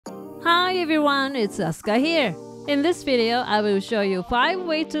Hi everyone, it's Aska here. In this video, I will show you 5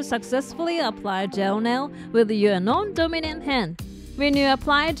 ways to successfully apply gel nail with your non-dominant hand. When you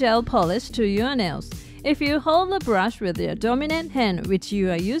apply gel polish to your nails, if you hold the brush with your dominant hand, which you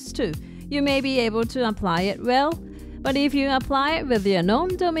are used to, you may be able to apply it well. But if you apply it with your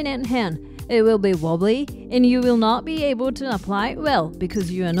non-dominant hand, it will be wobbly and you will not be able to apply it well because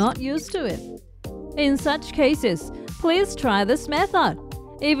you are not used to it. In such cases, please try this method.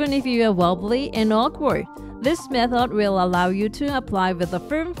 Even if you are wobbly and awkward, this method will allow you to apply with a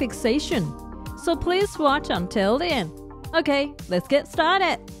firm fixation. So please watch until the end. Okay, let's get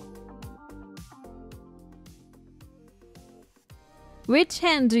started. Which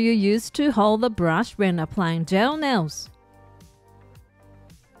hand do you use to hold the brush when applying gel nails?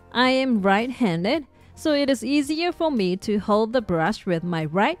 I am right-handed, so it is easier for me to hold the brush with my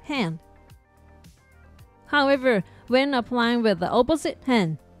right hand. However, when applying with the opposite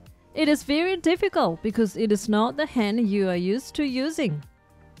hand, it is very difficult because it is not the hand you are used to using.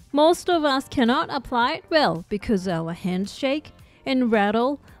 Most of us cannot apply it well because our hands shake and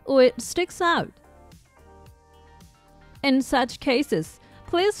rattle or it sticks out. In such cases,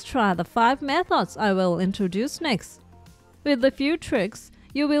 please try the 5 methods I will introduce next. With a few tricks,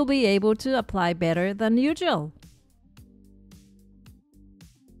 you will be able to apply better than usual.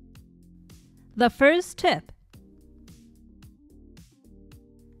 The first tip.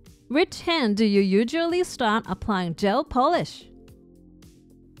 Which hand do you usually start applying gel polish?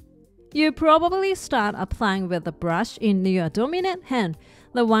 You probably start applying with the brush in your dominant hand,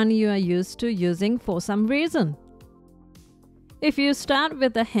 the one you are used to using for some reason. If you start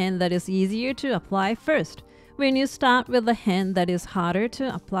with the hand that is easier to apply first, when you start with the hand that is harder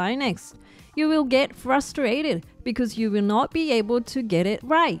to apply next, you will get frustrated because you will not be able to get it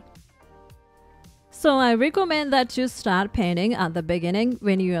right. So I recommend that you start painting at the beginning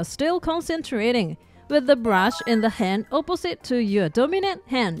when you are still concentrating, with the brush in the hand opposite to your dominant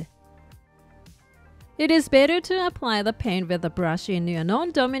hand. It is better to apply the paint with the brush in your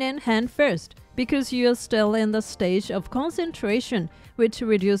non-dominant hand first, because you are still in the stage of concentration, which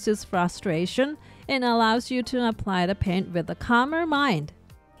reduces frustration and allows you to apply the paint with a calmer mind.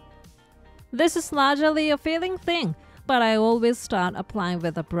 This is largely a feeling thing, but I always start applying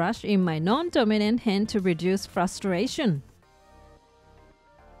with a brush in my non-dominant hand to reduce frustration.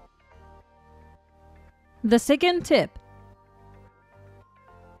 The second tip.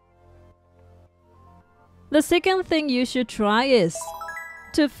 The second thing you should try is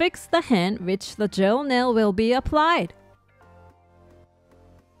to fix the hand which the gel nail will be applied.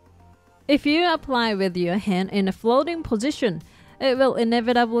 If you apply with your hand in a floating position, it will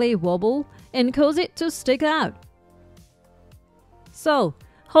inevitably wobble and cause it to stick out. So,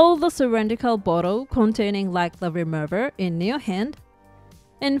 hold the cylindrical bottle containing like the remover in your hand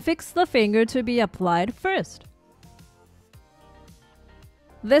and fix the finger to be applied first.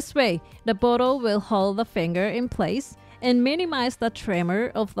 This way, the bottle will hold the finger in place and minimize the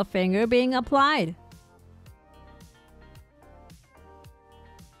tremor of the finger being applied.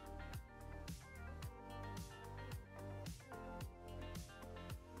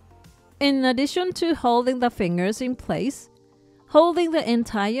 In addition to holding the fingers in place, holding the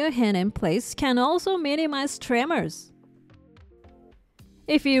entire hand in place can also minimize tremors.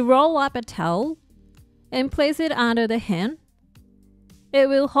 If you roll up a towel and place it under the hand, it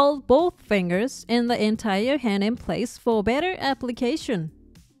will hold both fingers and the entire hand in place for better application.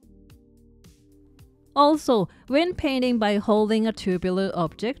 Also, when painting by holding a tubular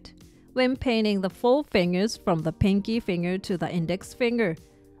object, when painting the 4 fingers from the pinky finger to the index finger,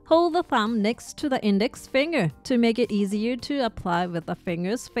 hold the thumb next to the index finger to make it easier to apply with the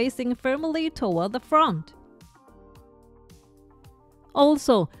fingers facing firmly toward the front.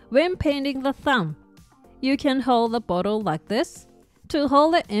 Also, when painting the thumb, you can hold the bottle like this to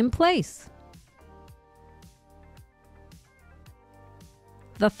hold it in place.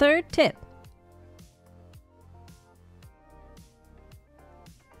 The third tip.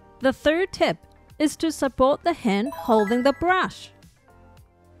 The third tip is to support the hand holding the brush.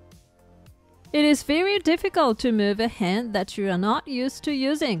 It is very difficult to move a hand that you are not used to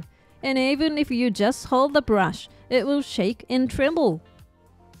using, and even if you just hold the brush, it will shake and tremble.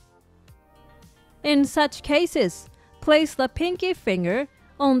 In such cases, place the pinky finger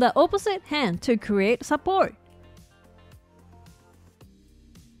on the opposite hand to create support.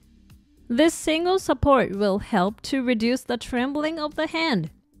 This single support will help to reduce the trembling of the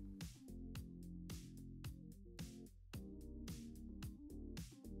hand.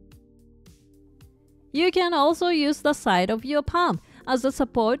 You can also use the side of your palm as a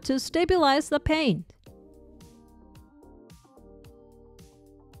support to stabilize the paint.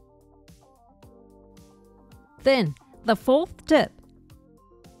 Then, the fourth tip.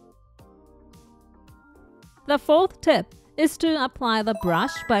 The fourth tip is to apply the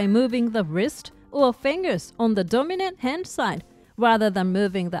brush by moving the wrist or fingers on the dominant hand side rather than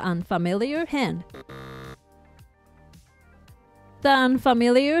moving the unfamiliar hand. The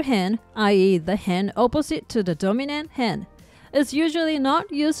unfamiliar hand, i.e. the hand opposite to the dominant hand, is usually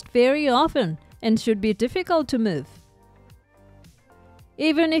not used very often and should be difficult to move.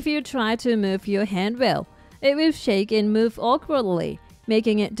 Even if you try to move your hand well, it will shake and move awkwardly,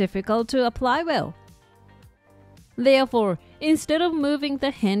 making it difficult to apply well. Therefore, instead of moving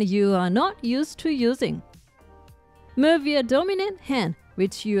the hand you are not used to using, move your dominant hand,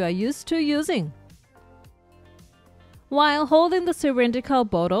 which you are used to using. While holding the cylindrical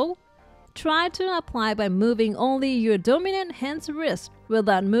bottle, try to apply by moving only your dominant hand's wrist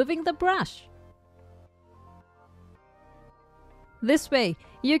without moving the brush. This way,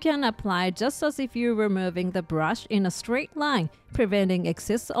 you can apply just as if you were moving the brush in a straight line, preventing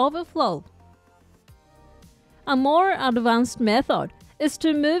excess overflow. A more advanced method is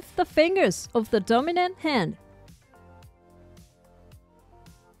to move the fingers of the dominant hand.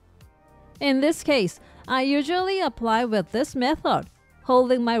 In this case, I usually apply with this method,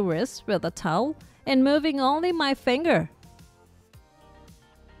 holding my wrist with a towel and moving only my finger.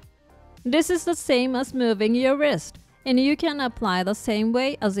 This is the same as moving your wrist, and you can apply the same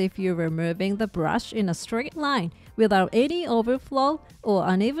way as if you were moving the brush in a straight line without any overflow or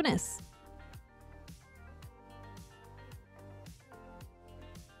unevenness.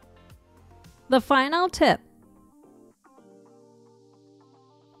 The final tip.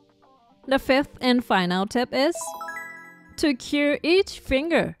 The fifth and final tip is to cure each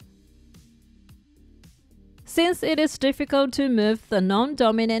finger. Since it is difficult to move the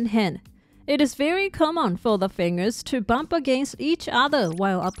non-dominant hand, it is very common for the fingers to bump against each other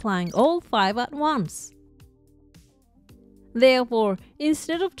while applying all 5 at once. Therefore,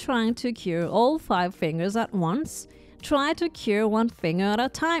 instead of trying to cure all 5 fingers at once, try to cure 1 finger at a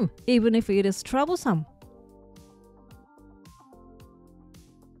time, even if it is troublesome.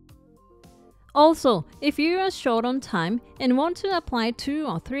 Also, if you are short on time and want to apply 2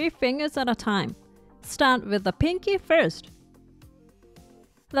 or 3 fingers at a time, start with the pinky first.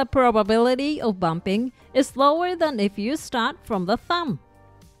 The probability of bumping is lower than if you start from the thumb.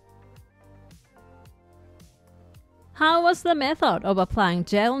 How was the method of applying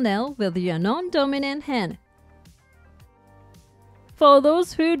gel nail with your non-dominant hand? For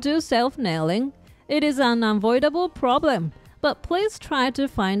those who do self-nailing, it is an unavoidable problem, but please try to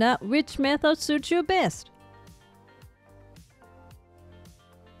find out which method suits you best.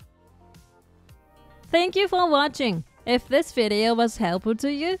 Thank you for watching. If this video was helpful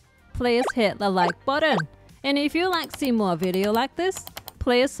to you, please hit the like button. And if you like to see more videos like this,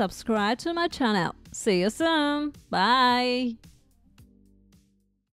 please subscribe to my channel. See you soon. Bye.